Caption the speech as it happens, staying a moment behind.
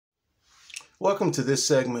Welcome to this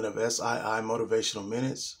segment of SII Motivational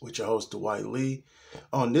Minutes with your host, Dwight Lee.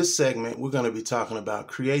 On this segment, we're going to be talking about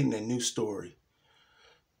creating a new story.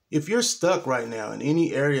 If you're stuck right now in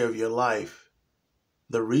any area of your life,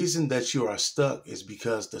 the reason that you are stuck is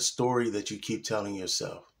because the story that you keep telling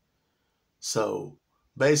yourself. So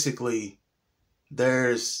basically,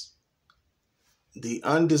 there's the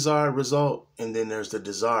undesired result and then there's the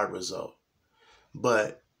desired result.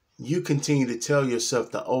 But you continue to tell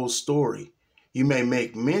yourself the old story. You may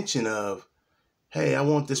make mention of, hey, I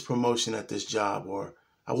want this promotion at this job, or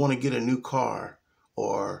I want to get a new car,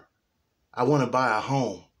 or I want to buy a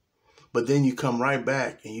home. But then you come right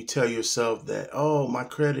back and you tell yourself that, oh, my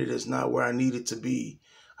credit is not where I need it to be.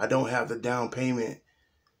 I don't have the down payment,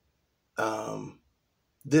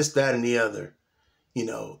 this, that, and the other.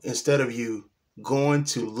 Instead of you going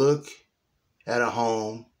to look at a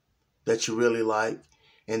home that you really like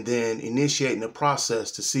and then initiating the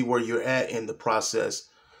process to see where you're at in the process,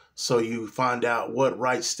 so you find out what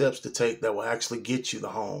right steps to take that will actually get you the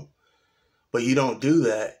home. But you don't do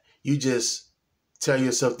that. You just tell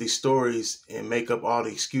yourself these stories and make up all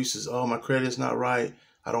the excuses. Oh, my credit's not right.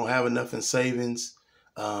 I don't have enough in savings.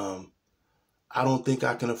 I don't think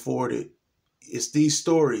I can afford it. It's these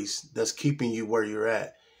stories that's keeping you where you're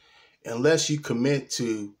at. Unless you commit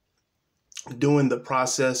to doing the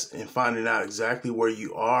process and finding out exactly where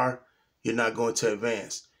you are, you're not going to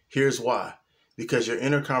advance. Here's why. Because your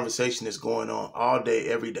inner conversation is going on all day,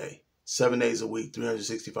 every day, 7 days a week,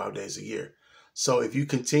 365 days a year. So if you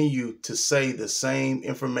continue to say the same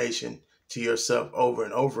information to yourself over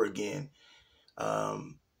and over again,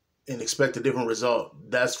 and expect a different result,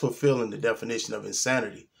 that's fulfilling the definition of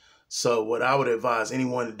insanity. So what I would advise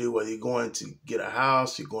anyone to do, whether you're going to get a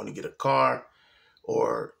house, you're going to get a car,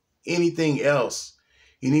 or anything else,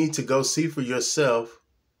 you need to go see for yourself,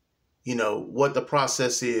 what the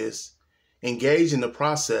process is, engage in the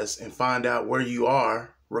process and find out where you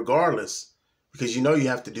are regardless, because you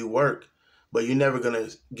have to do work, but you're never going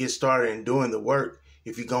to get started in doing the work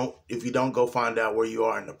if you don't go find out where you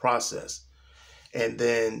are in the process. And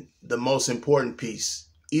then the most important piece,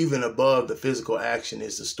 even above the physical action,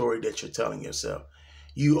 is the story that you're telling yourself.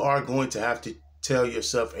 You are going to have to tell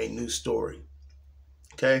yourself a new story.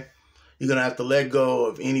 Okay? You're going to have to let go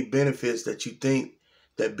of any benefits that you think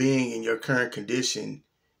that being in your current condition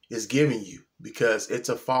is giving you, because it's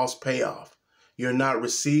a false payoff. You're not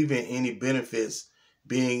receiving any benefits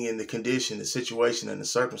being in the condition, the situation, and the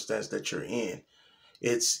circumstance that you're in.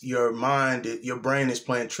 It's your mind, your brain is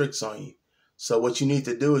playing tricks on you. So what you need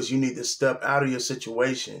to do is you need to step out of your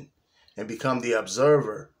situation and become the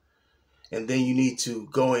observer. And then you need to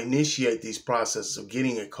go initiate these processes of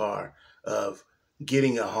getting a car, of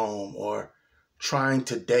getting a home, or trying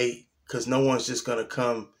to date, because no one's just going to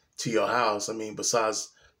come to your house.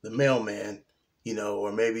 Besides the mailman,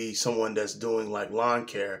 or maybe someone that's doing like lawn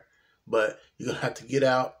care. But you're going to have to get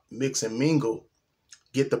out, mix and mingle,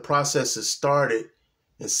 get the processes started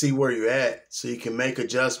and see where you're at so you can make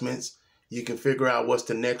adjustments. You can figure out what's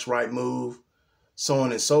the next right move, so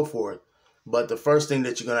on and so forth. But the first thing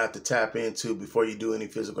that you're going to have to tap into before you do any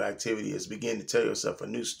physical activity is begin to tell yourself a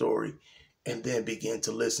new story, and then begin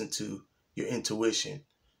to listen to your intuition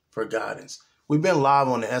for guidance. We've been live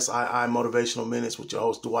on the SII Motivational Minutes with your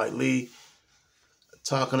host, Dwight Lee,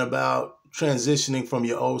 talking about transitioning from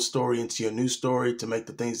your old story into your new story to make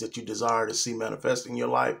the things that you desire to see manifest in your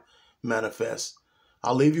life manifest.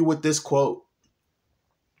 I'll leave you with this quote: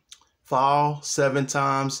 fall 7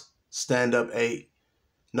 times, stand up 8.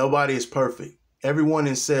 Nobody is perfect. Everyone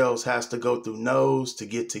in sales has to go through no's to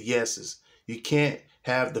get to yeses. You can't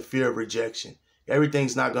have the fear of rejection.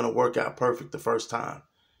 Everything's not going to work out perfect the first time,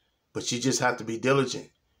 but you just have to be diligent.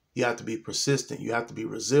 You have to be persistent. You have to be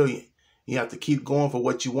resilient. You have to keep going for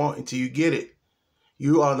what you want until you get it.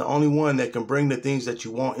 You are the only one that can bring the things that you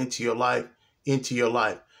want into your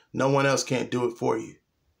life. No one else can't do it for you.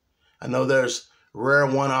 I know there's rare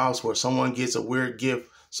one-offs where someone gets a weird gift,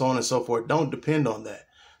 so on and so forth. Don't depend on that.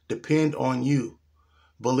 Depend on you.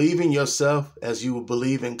 Believe in yourself as you would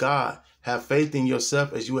believe in God. Have faith in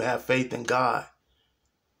yourself as you would have faith in God.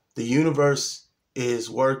 The universe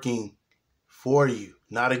is working for you,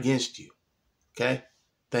 not against you. Okay?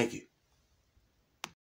 Thank you.